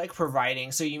 Are you like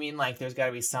providing? So you mean like there's got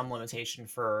to be some limitation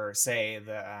for, say,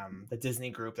 the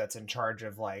Disney group that's in charge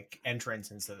of like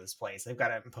entrance into this place? They've got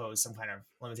to impose some kind of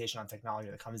limitation on technology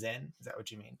that comes in. Is that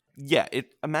what you mean? Yeah.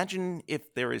 Imagine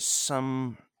if there is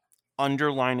some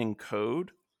underlining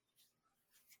code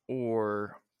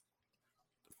or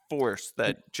force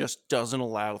that just doesn't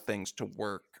allow things to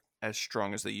work as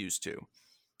strong as they used to.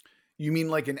 You mean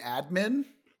like an admin?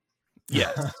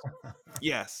 Yes.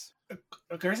 Yes.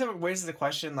 Where's the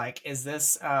question? Like, is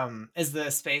this is the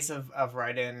space of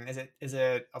Raiden? Is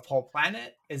it a whole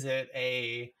planet? Is it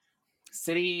a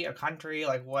city, a country?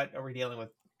 Like, what are we dealing with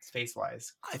space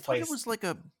wise? I thought it was like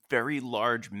a very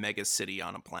large mega city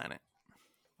on a planet.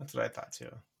 That's what I thought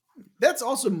too. That's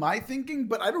also my thinking,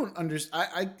 but I don't understand.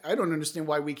 I don't understand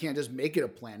why we can't just make it a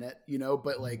planet,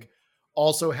 but like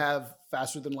also have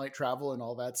faster than light travel and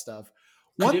all that stuff.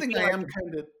 One thing I am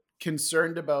kind of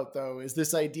concerned about though is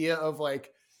this idea of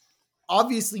like,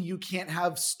 obviously you can't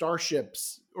have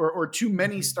starships or too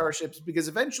many starships, because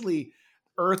eventually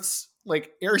Earth's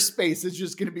like airspace is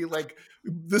just going to be like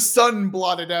the sun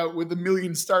blotted out with a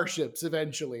million starships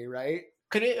eventually, right?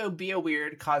 Could it be a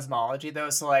weird cosmology though?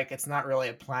 So like, it's not really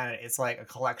a planet; it's like a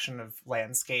collection of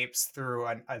landscapes through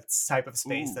a type of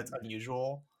space that's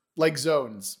unusual, like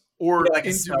zones or like a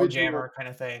Spelljammer kind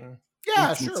of thing.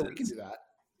 Yeah, sure, we can do that.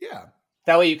 Yeah,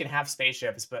 that way you can have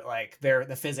spaceships, but like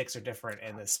the physics are different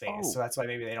in this space, so that's why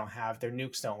maybe they don't have their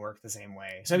nukes don't work the same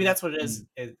way. So maybe that's what it is,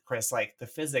 Chris. Like the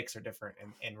physics are different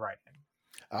in Raiden.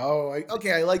 Oh,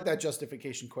 okay. I like that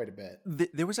justification quite a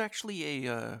bit. There was actually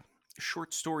a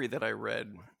short story that I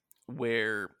read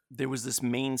where there was this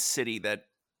main city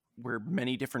where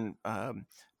many different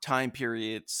time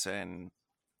periods and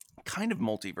kind of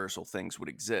multiversal things would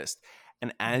exist.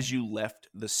 And as you left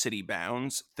the city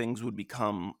bounds, things would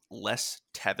become less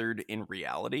tethered in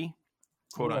reality,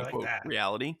 quote unquote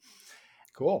reality.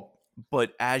 Cool.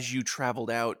 But as you traveled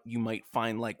out, you might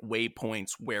find like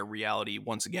waypoints where reality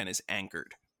once again is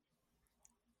anchored.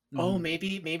 Oh,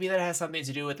 maybe that has something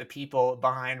to do with the people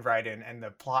behind Raiden and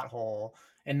the plot hole,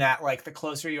 and that like the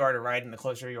closer you are to Raiden, the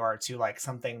closer you are to like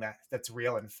something that's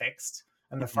real and fixed,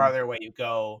 and the Mhm. farther away you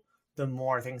go, the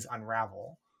more things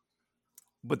unravel.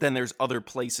 But then there's other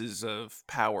places of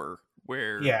power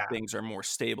where Yeah. things are more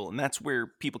stable, and that's where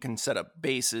people can set up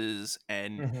bases,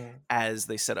 and hmm as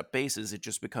they set up bases, it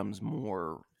just becomes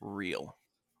more real.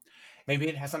 Maybe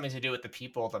it has something to do with the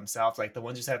people themselves, like the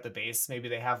ones who set up the base. Maybe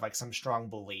they have like some strong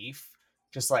belief,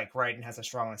 just like Raiden has a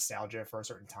strong nostalgia for a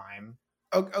certain time.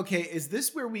 Okay, is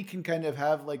this where we can kind of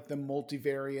have like the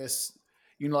multivarious,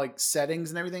 like settings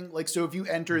and everything? Like, so if you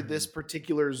enter this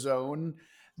particular zone,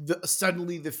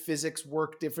 suddenly the physics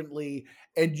work differently,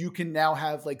 and you can now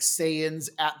have like Saiyans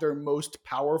at their most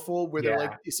powerful, where they're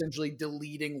like Yeah, essentially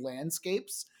deleting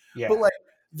landscapes. But yeah, like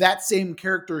that same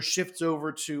character shifts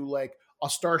over to like a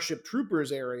Starship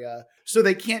Troopers area, so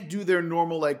they can't do their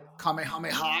normal like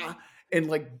Kamehameha and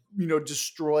like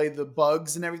destroy the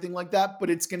bugs and everything like that, but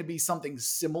it's going to be something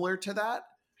similar to that.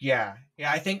 yeah.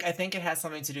 I think it has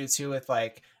something to do too with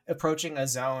like approaching a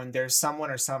zone. There's someone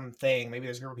or something. Maybe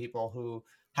there's a group of people who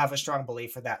have a strong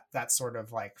belief for that sort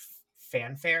of like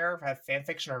fanfare, fan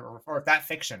fiction, or that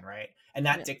fiction, right? And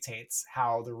that Yeah. dictates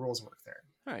how the rules work there.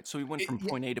 All right, so we went from Yeah.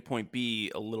 point A to point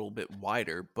B a little bit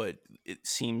wider, but it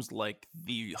seems like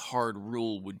the hard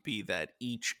rule would be that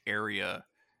each area,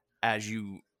 as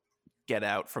you get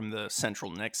out from the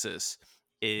central nexus,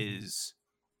 is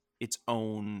its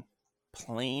own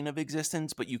plane of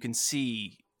existence, but you can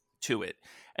see to it.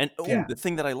 And Yeah. the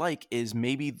thing that I like is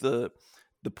maybe the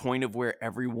point of where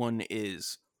everyone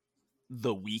is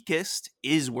the weakest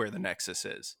is where the nexus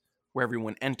is, where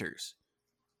everyone enters.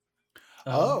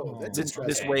 Oh, that's This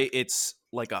interesting. way, it's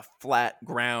like a flat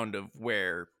ground of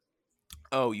where,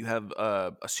 oh, you have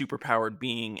a superpowered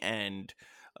being and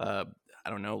uh, I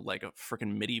don't know, like a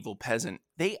freaking medieval peasant.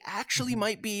 They actually Mhm.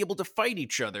 might be able to fight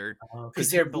each other Because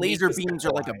because their his belief laser is beams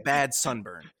are like a crystallized. bad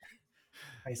sunburn.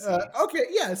 I see. Okay,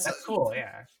 yes, That's cool.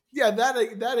 Yeah. yeah, that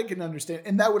I can understand,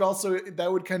 and that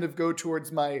would kind of go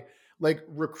towards my like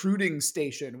recruiting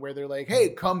station where they're like, hey,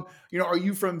 come, are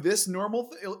you from this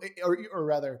normal, or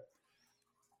rather,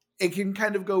 it can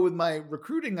kind of go with my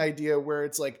recruiting idea where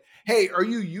it's like, hey, are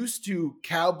you used to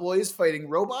cowboys fighting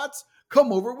robots?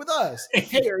 Come over with us.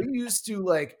 Hey, are you used to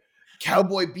like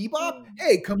Cowboy Bebop?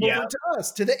 Hey, come Yeah, over to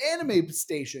us, to the anime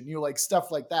station. Like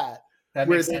stuff like that. that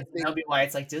Where makes sense. And that'll be why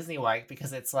it's like Disney white,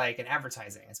 because it's like an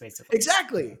advertising. It's basically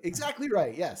exactly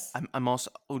right. Yes. I'm also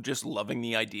just loving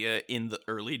the idea in the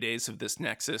early days of this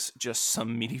Nexus, just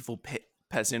some medieval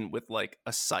peasant with like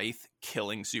a scythe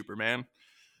killing Superman.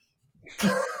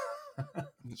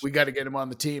 We got to get him on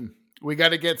the team. We got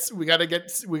to get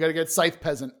Scythe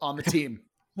Peasant on the team.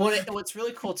 What's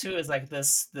really cool too is like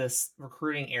this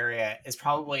recruiting area is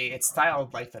probably it's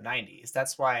styled like the 90s.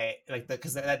 That's why like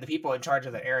because the people in charge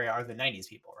of the area are the 90s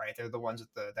people, right? They're the ones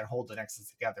with that hold the Nexus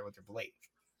together with their belief,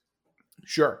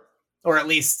 Sure. or at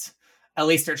least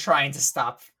they're trying to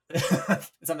stop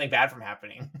something bad from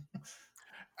happening.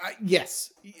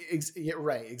 Yes. Yeah,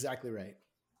 right. Exactly right.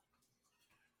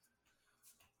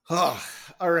 Oh,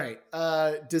 all right.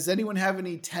 Does anyone have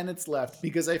any tenets left?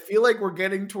 Because I feel like we're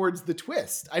getting towards the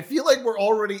twist. I feel like we're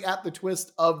already at the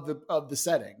twist of the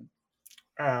setting.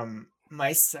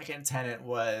 My second tenet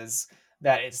was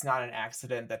that it's not an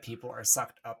accident that people are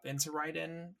sucked up into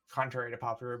Raiden, contrary to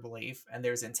popular belief, and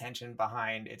there's intention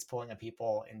behind its pulling of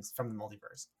people from the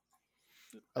multiverse.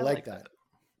 I like that.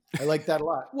 I like that a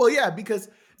lot. Well, yeah, because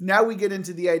now we get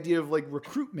into the idea of like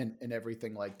recruitment and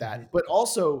everything like that. Mhm. But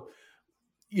also,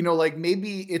 like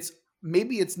maybe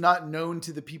it's not known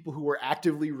to the people who are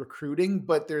actively recruiting,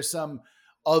 but there's some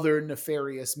other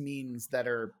nefarious means that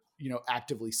are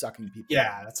actively sucking people.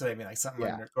 Yeah, that's what I mean. Like something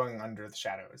Yeah. going under the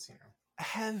shadows.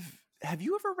 Have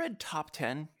you ever read Top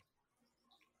 10?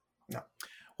 No.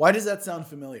 Why does that sound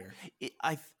familiar?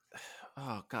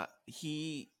 Oh god,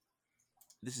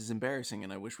 this is embarrassing,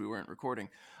 and I wish we weren't recording.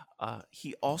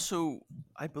 He also,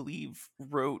 I believe,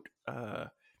 wrote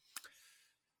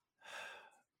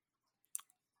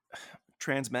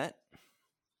Transmet.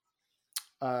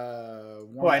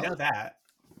 I know that.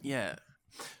 Yeah.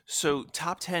 So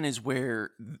Top 10 is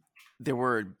where there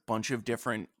were a bunch of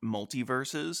different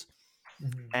multiverses,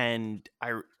 and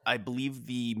I believe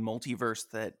the multiverse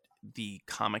that the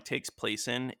comic takes place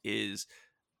in is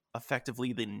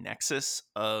effectively the nexus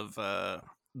of the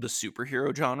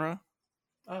superhero genre.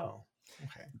 Oh,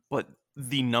 okay. But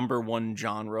the number one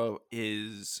genre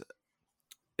is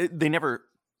they never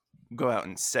go out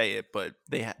and say it, but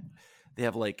they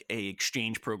have like a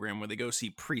exchange program where they go see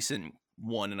Precinct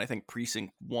 1, and I think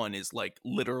Precinct 1 is like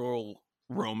literal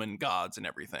Roman gods and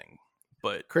everything.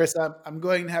 But Chris, I'm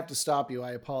going to have to stop you.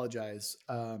 I apologize.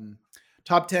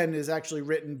 Top 10 is actually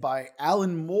written by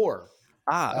Alan Moore.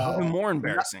 Even more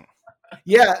embarrassing.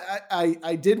 Yeah,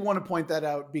 I did want to point that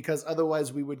out because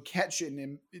otherwise we would catch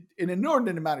an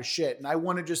inordinate amount of shit. And I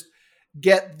want to just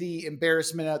get the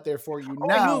embarrassment out there for you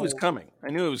now. I knew it was coming.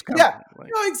 Yeah,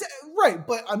 no, right.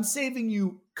 But I'm saving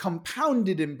you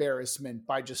compounded embarrassment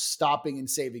by just stopping and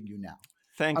saving you now.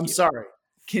 Thank you. I'm sorry.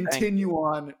 Continue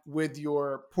on with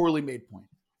your poorly made point.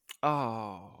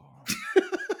 Oh.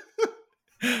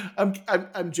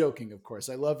 I'm joking, of course.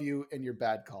 I love you and your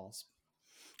bad calls.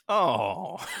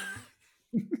 Oh.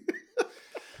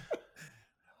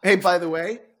 Hey, by the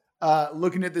way,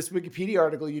 looking at this Wikipedia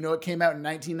article, you know it came out in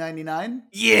 1999?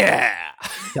 Yeah.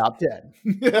 Top 10.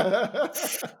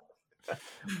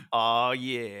 Oh,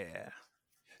 yeah.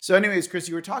 So anyways, Chris,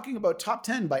 you were talking about Top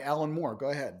 10 by Alan Moore. Go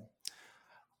ahead.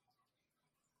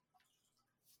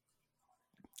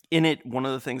 In it, one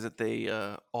of the things that they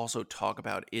also talk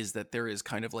about is that there is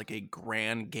kind of like a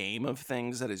grand game of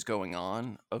things that is going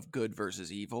on of good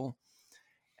versus evil.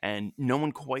 And no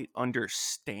one quite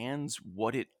understands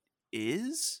what it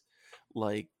is.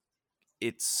 Like,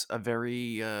 it's a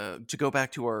very, to go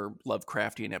back to our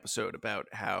Lovecraftian episode about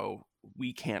how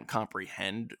we can't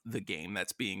comprehend the game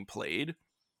that's being played.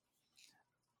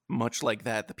 Much like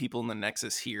that, the people in the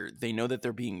Nexus here, they know that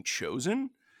they're being chosen,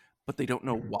 but they don't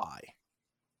know why.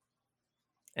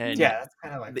 And yeah, that's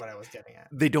kind of like what I was getting at.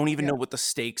 They don't even know what the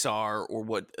stakes are or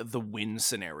what the win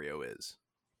scenario is.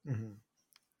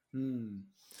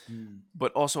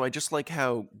 But also, I just like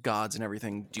how gods and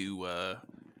everything do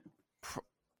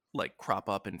crop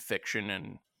up in fiction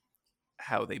and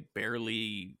how they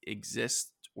barely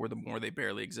exist, or the more they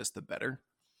barely exist, the better.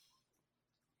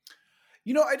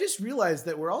 You know, I just realized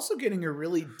that we're also getting a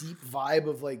really deep vibe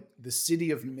of like the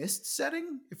City of Mist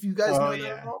setting. If you guys know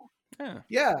that at all.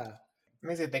 Yeah. It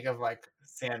makes me think of like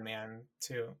Sandman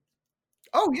too.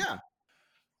 Oh yeah.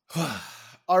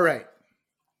 All right,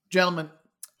 gentlemen,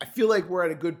 I feel like we're at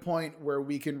a good point where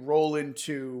we can roll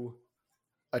into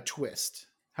a twist.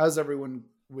 How's everyone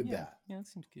with that? Yeah, that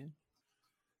seems good.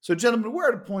 So, gentlemen, we're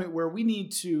at a point where we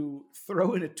need to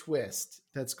throw in a twist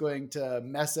that's going to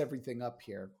mess everything up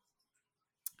here.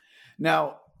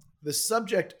 Now, the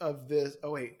subject of this...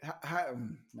 Oh, wait. Never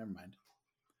mind.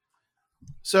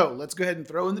 So, let's go ahead and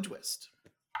throw in the twist.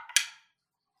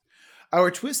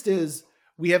 Our twist is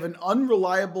we have an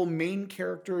unreliable main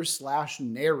character /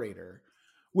 narrator,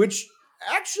 which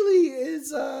actually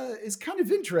is kind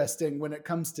of interesting when it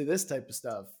comes to this type of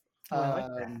stuff. I like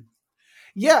that.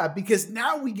 Yeah, because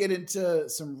now we get into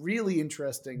some really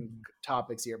interesting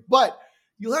topics here. But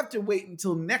you'll have to wait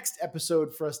until next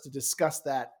episode for us to discuss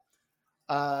that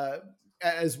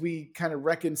as we kind of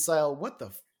reconcile what the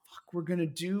fuck we're going to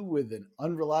do with an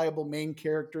unreliable main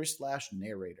character /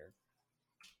 narrator.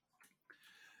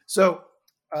 So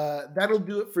that'll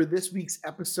do it for this week's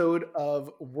episode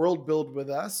of World Build with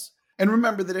Us. And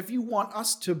remember that if you want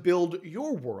us to build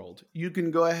your world, you can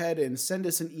go ahead and send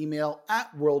us an email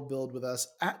at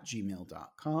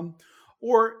worldbuildwithus@gmail.com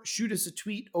or shoot us a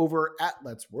tweet over at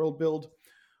Let's World Build.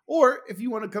 Or if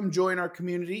you want to come join our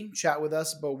community, chat with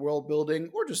us about world building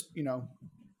or just,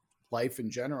 life in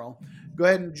general, go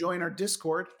ahead and join our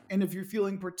Discord. And if you're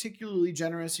feeling particularly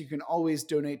generous, you can always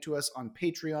donate to us on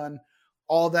Patreon.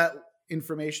 All that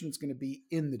information is going to be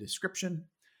in the description.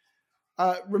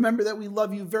 Remember that we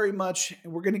love you very much,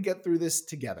 and we're going to get through this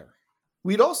together.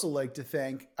 We'd also like to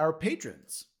thank our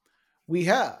patrons. We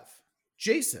have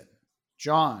Jason,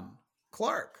 John,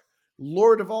 Clark,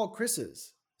 Lord of all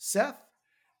Chris's, Seth,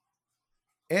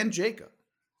 and Jacob.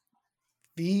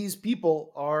 These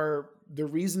people are the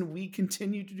reason we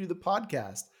continue to do the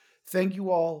podcast. Thank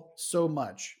you all so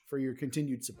much for your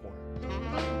continued support.